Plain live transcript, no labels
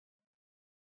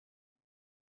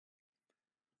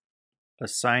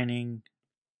assigning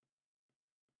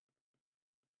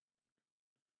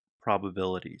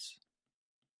probabilities.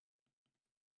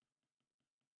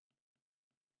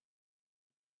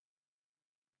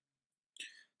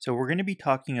 So we're going to be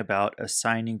talking about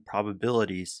assigning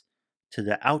probabilities to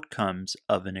the outcomes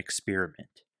of an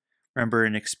experiment. Remember,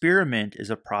 an experiment is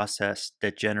a process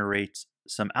that generates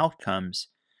some outcomes.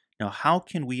 Now, how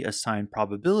can we assign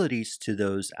probabilities to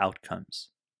those outcomes?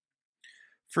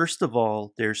 First of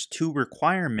all, there's two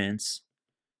requirements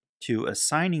to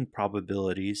assigning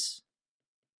probabilities.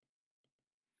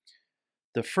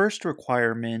 The first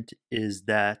requirement is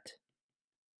that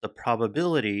the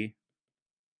probability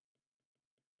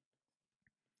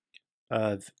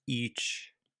of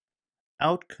each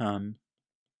outcome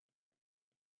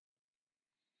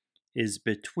is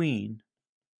between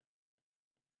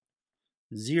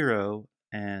 0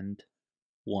 and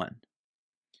 1.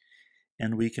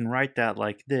 And we can write that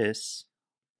like this.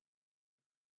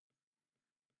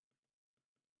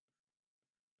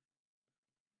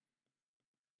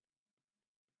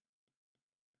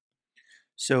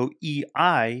 So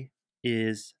EI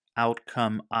is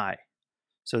outcome I.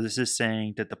 So this is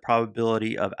saying that the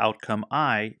probability of outcome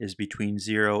I is between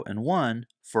 0 and 1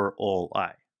 for all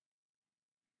I.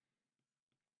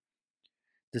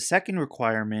 The second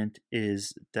requirement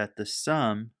is that the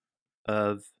sum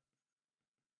of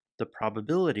the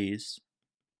probabilities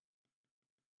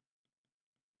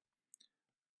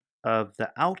of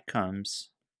the outcomes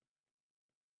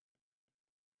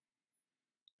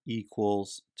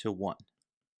equals to 1.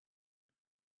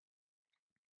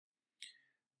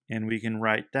 And we can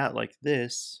write that like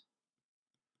this: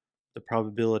 the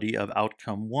probability of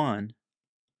outcome 1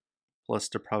 plus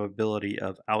the probability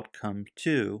of outcome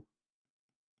 2,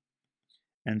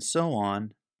 and so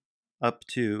on up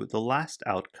to the last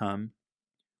outcome,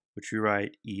 which we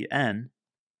write En,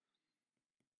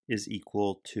 is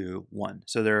equal to 1.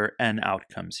 So there are n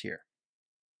outcomes here.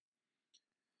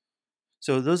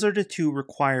 So those are the two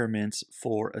requirements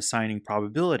for assigning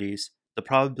probabilities. The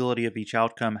probability of each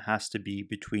outcome has to be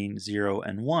between 0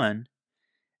 and 1,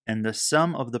 and the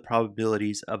sum of the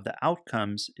probabilities of the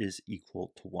outcomes is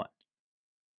equal to 1.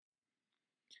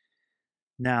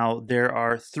 Now, there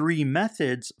are three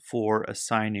methods for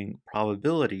assigning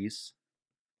probabilities.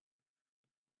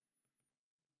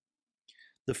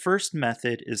 The first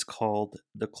method is called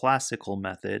the classical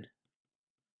method.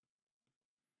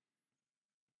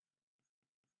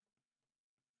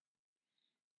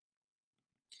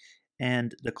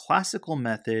 And the classical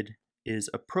method is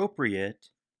appropriate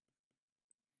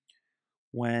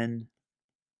when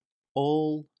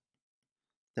all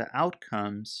the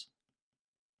outcomes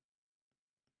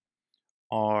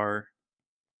are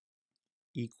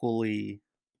equally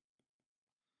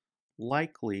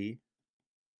likely.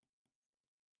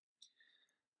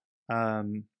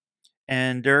 And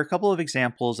there are a couple of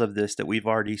examples of this that we've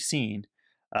already seen.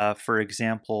 For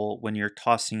example, when you're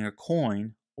tossing a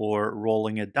coin or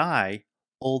rolling a die,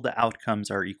 all the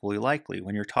outcomes are equally likely.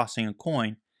 When you're tossing a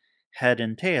coin, head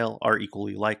and tail are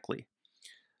equally likely.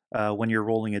 When you're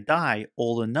rolling a die,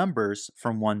 all the numbers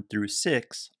from 1 through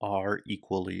 6 are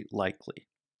equally likely.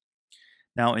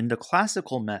 Now, in the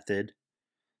classical method,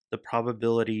 the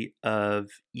probability of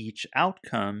each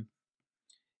outcome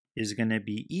is going to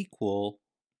be equal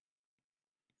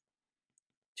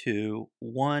to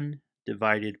 1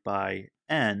 divided by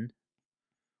n,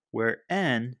 where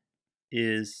n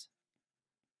is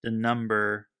the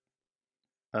number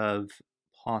of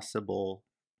possible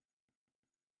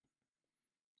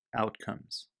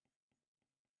outcomes.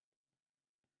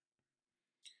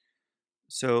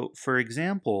 So, for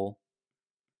example,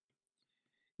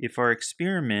 if our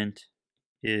experiment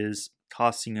is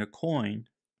tossing a coin,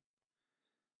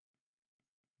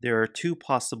 there are two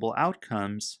possible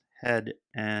outcomes, head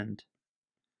and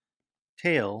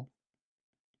tail.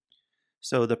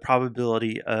 So the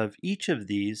probability of each of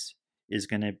these is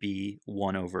going to be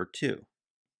 1 over 2.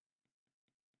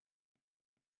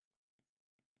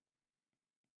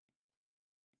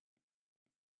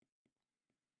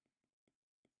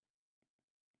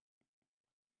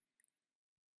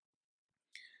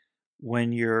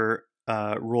 When you're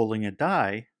rolling a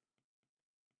die,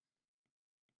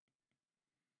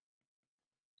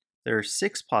 there are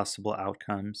 6 possible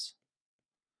outcomes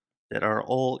that are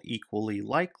all equally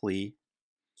likely,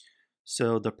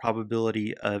 so the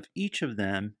probability of each of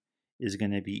them is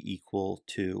going to be equal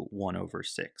to 1 over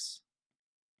 6.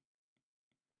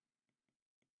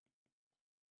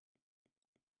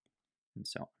 And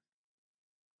so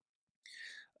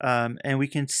on. And we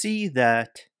can see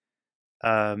that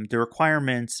the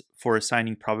requirements for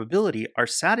assigning probability are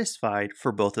satisfied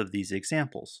for both of these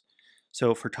examples.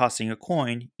 So for tossing a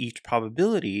coin, each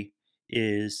probability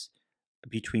is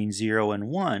between 0 and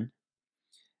 1,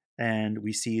 and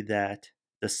we see that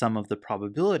the sum of the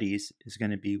probabilities is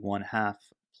going to be 1/2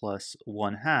 plus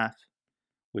 1/2,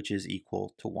 which is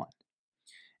equal to 1.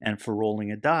 And for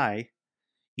rolling a die,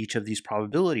 each of these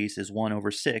probabilities is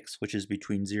 1/6, which is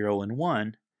between 0 and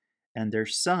 1, and their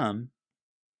sum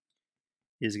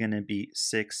is going to be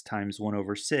 6 times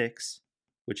 1/6,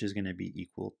 which is going to be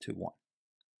equal to 1.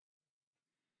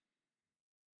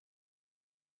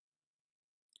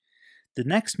 The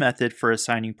next method for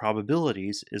assigning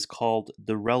probabilities is called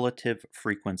the relative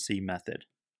frequency method.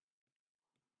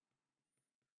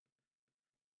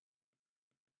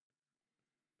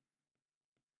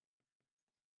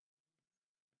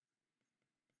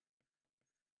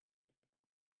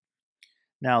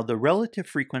 Now, the relative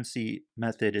frequency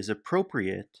method is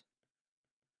appropriate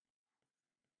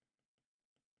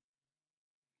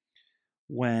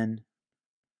when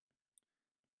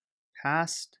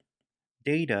past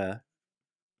data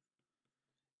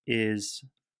is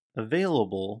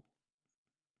available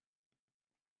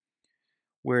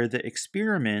where the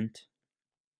experiment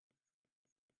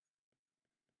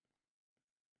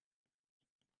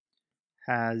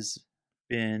has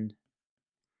been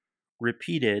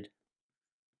repeated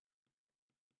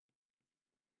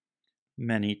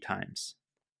many times.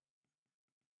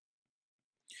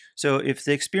 So if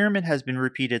the experiment has been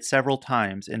repeated several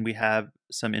times and we have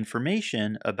some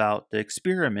information about the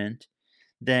experiment,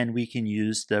 then we can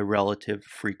use the relative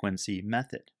frequency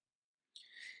method.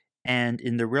 And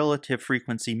in the relative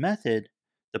frequency method,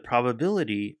 the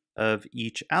probability of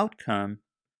each outcome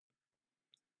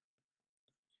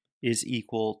is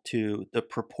equal to the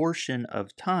proportion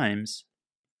of times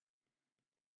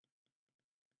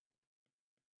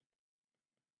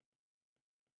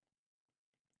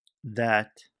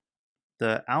that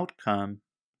the outcome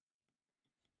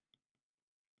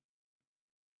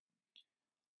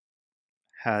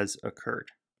has occurred.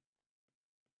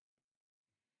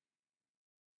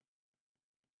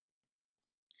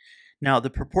 Now, the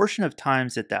proportion of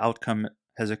times that the outcome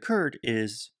has occurred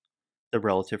is the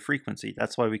relative frequency.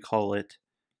 That's why we call it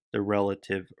the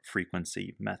relative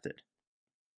frequency method.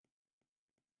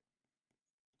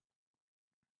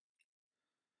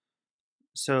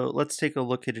 So let's take a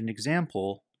look at an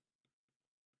example.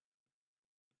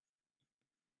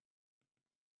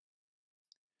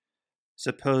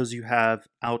 Suppose you have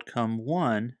outcome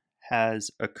 1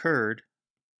 has occurred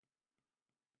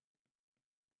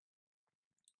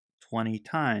 20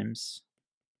 times.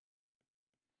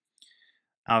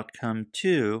 Outcome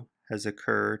 2 has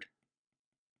occurred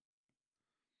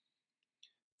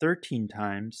 13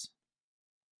 times.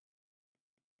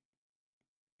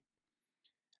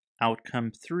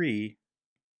 Outcome 3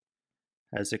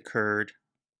 has occurred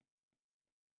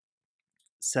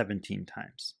 17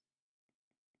 times.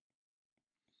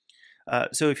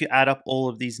 So if you add up all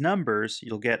of these numbers,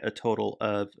 you'll get a total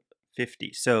of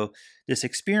 50. So this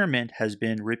experiment has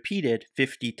been repeated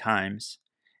 50 times,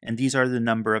 and these are the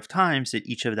number of times that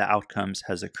each of the outcomes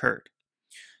has occurred.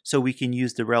 So we can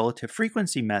use the relative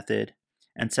frequency method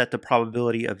and set the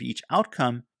probability of each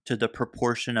outcome to the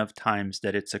proportion of times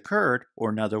that it's occurred,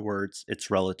 or in other words,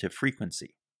 its relative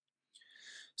frequency.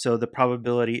 So the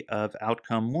probability of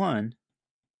outcome 1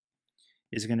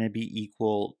 is going to be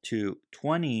equal to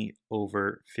 20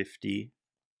 over 50,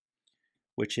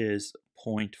 which is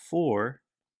 0.4.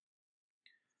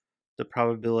 The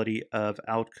probability of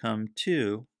outcome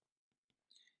 2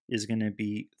 is going to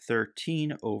be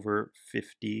 13 over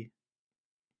 50,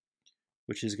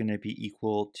 which is going to be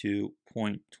equal to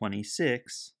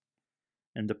 0.26.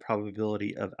 And the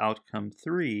probability of outcome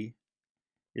 3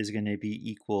 is going to be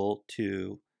equal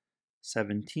to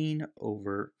 17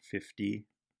 over 50,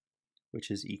 which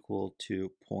is equal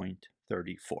to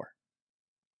 0.34.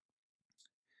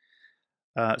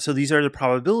 So these are the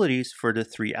probabilities for the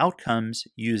three outcomes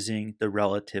using the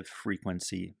relative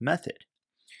frequency method.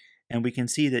 And we can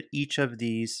see that each of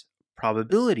these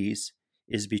probabilities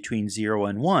is between 0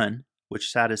 and 1,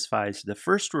 which satisfies the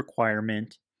first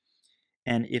requirement.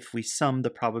 And if we sum the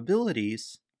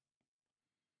probabilities,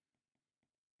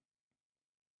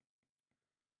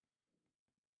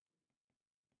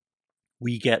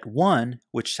 we get 1,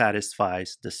 which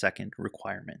satisfies the second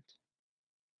requirement.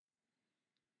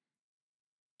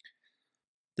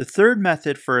 The third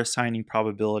method for assigning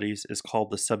probabilities is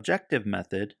called the subjective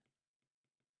method.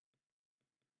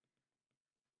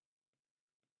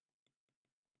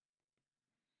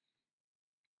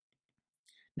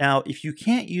 Now, if you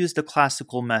can't use the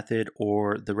classical method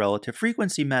or the relative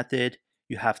frequency method,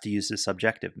 you have to use the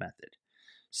subjective method.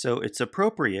 So it's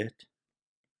appropriate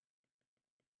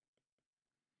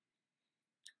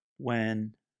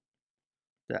when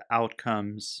the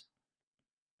outcomes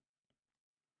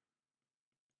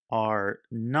are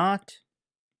not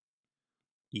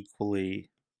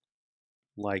equally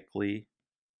likely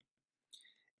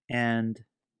and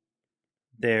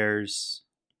there's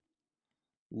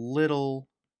little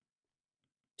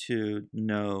to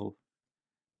no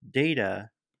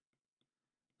data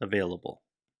available.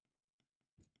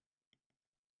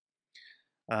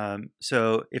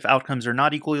 So if outcomes are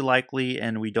not equally likely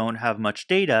and we don't have much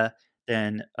data,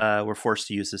 then we're forced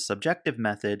to use the subjective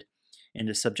method. In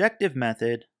the subjective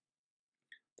method,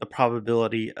 the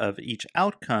probability of each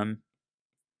outcome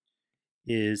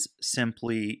is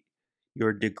simply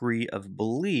your degree of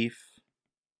belief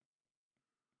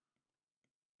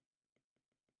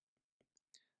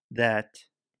that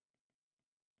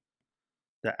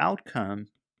the outcome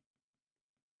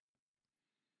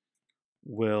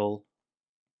will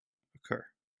occur.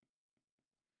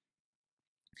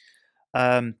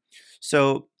 Um,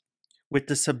 so with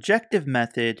the subjective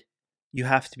method, you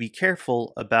have to be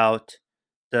careful about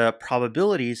the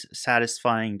probabilities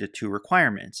satisfying the two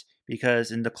requirements,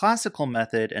 because in the classical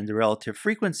method and the relative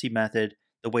frequency method,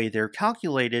 the way they're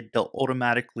calculated, they'll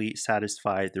automatically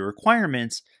satisfy the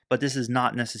requirements, but this is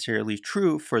not necessarily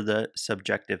true for the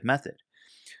subjective method.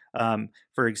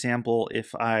 For example,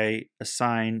 if I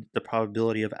assign the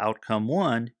probability of outcome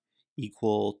 1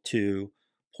 equal to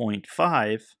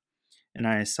 0.5, and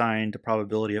I assign the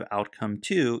probability of outcome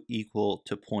 2 equal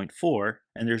to 0.4,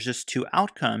 and there's just two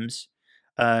outcomes,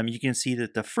 you can see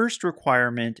that the first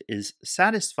requirement is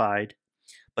satisfied,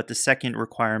 but the second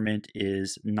requirement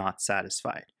is not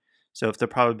satisfied. So if the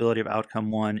probability of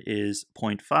outcome 1 is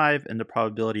 0.5 and the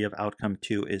probability of outcome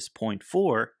 2 is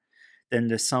 0.4, then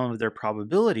the sum of their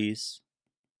probabilities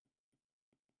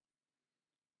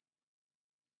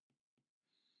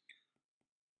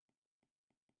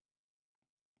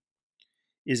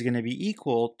is going to be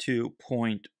equal to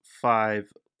 0.5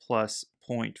 plus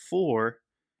 0.4,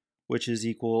 which is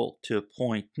equal to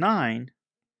 0.9,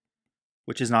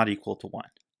 which is not equal to 1.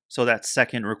 So that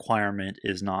second requirement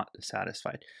is not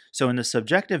satisfied. So in the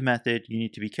subjective method, you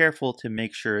need to be careful to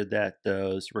make sure that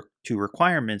those two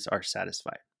requirements are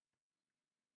satisfied.